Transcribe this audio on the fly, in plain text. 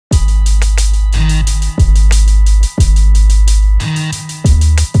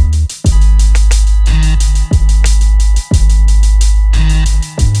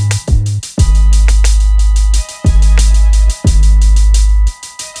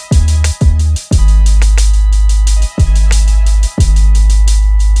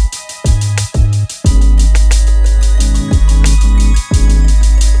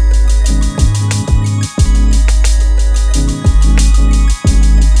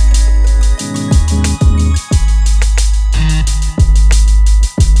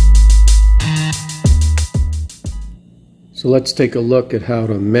So let's take a look at how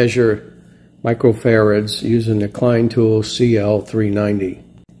to measure microfarads using the Klein CL390.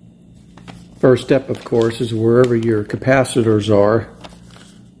 First step, of course, is wherever your capacitors are,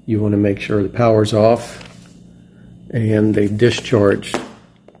 you want to make sure the power's off and they've discharged.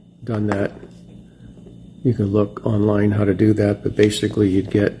 Done that. You can look online how to do that, but basically you'd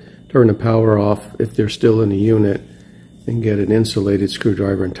turn the power off if they're still in the unit and get an insulated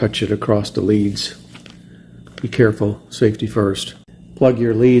screwdriver and touch it across the leads. Be careful, safety first. Plug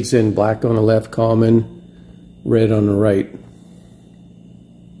your leads in, black on the left common, red on the right.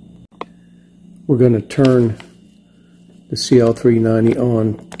 We're going to turn the CL390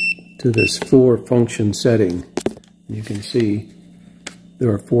 on to this 4 function setting. You can see there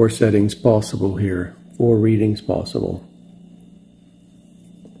are 4 settings possible here, 4 readings possible.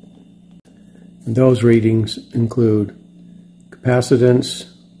 And those readings include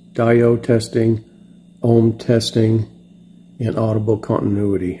capacitance, diode testing, ohm testing, and audible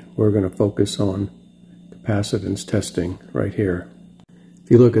continuity. We're going to focus on capacitance testing right here.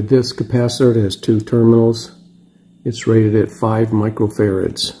 If you look at this capacitor, it has 2 terminals. It's rated at 5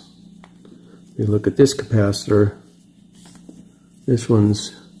 microfarads. If you look at this capacitor, this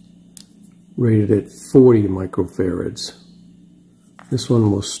one's rated at 40 microfarads. This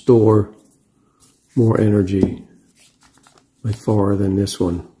one will store more energy by far than this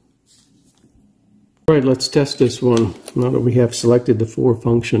one. Alright, let's test this one. Now that we have selected the 4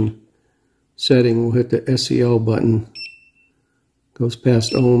 function setting, we'll hit the SEL button. Goes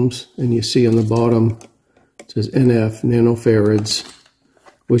past ohms, and you see on the bottom it says NF, nanofarads,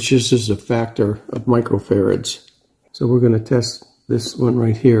 which is just a factor of microfarads. So we're going to test this one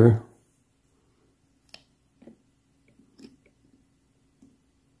right here.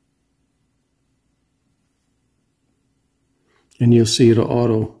 And you'll see it'll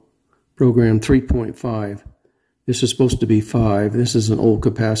auto program 3.5. This is supposed to be 5. This is an old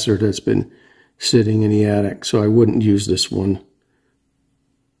capacitor that's been sitting in the attic, so I wouldn't use this one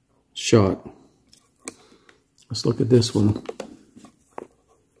shot. Let's look at this one.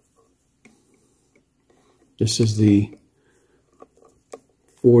 This is the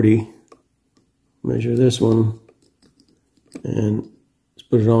 40. Measure this one and let's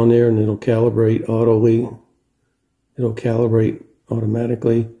put it on there, and it'll calibrate It'll calibrate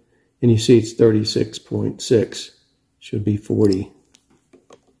automatically, and you see it's 36.6. Should be 40.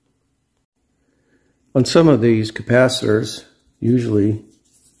 On some of these capacitors, usually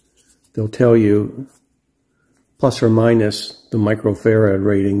they'll tell you plus or minus the microfarad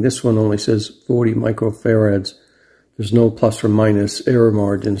rating. This one only says 40 microfarads. There's no plus or minus error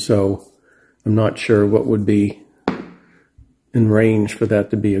margin, so I'm not sure what would be in range for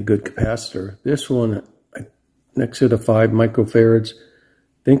that to be a good capacitor. This one, next to the 5 microfarads,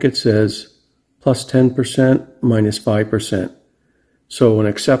 I think it says plus 10%, minus 5%. So an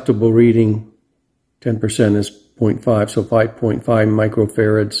acceptable reading, 10% is 0.5, so 5.5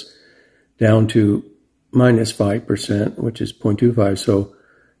 microfarads down to minus 5%, which is 0.25, so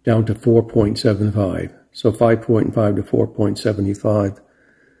down to 4.75. So 5.5 to 4.75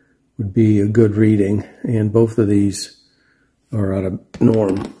 would be a good reading, and both of these are out of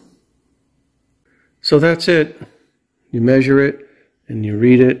norm. So that's it. You measure it and you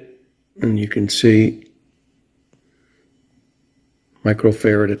read it, and you can see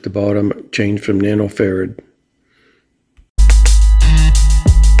microfarad at the bottom changed from nanofarad.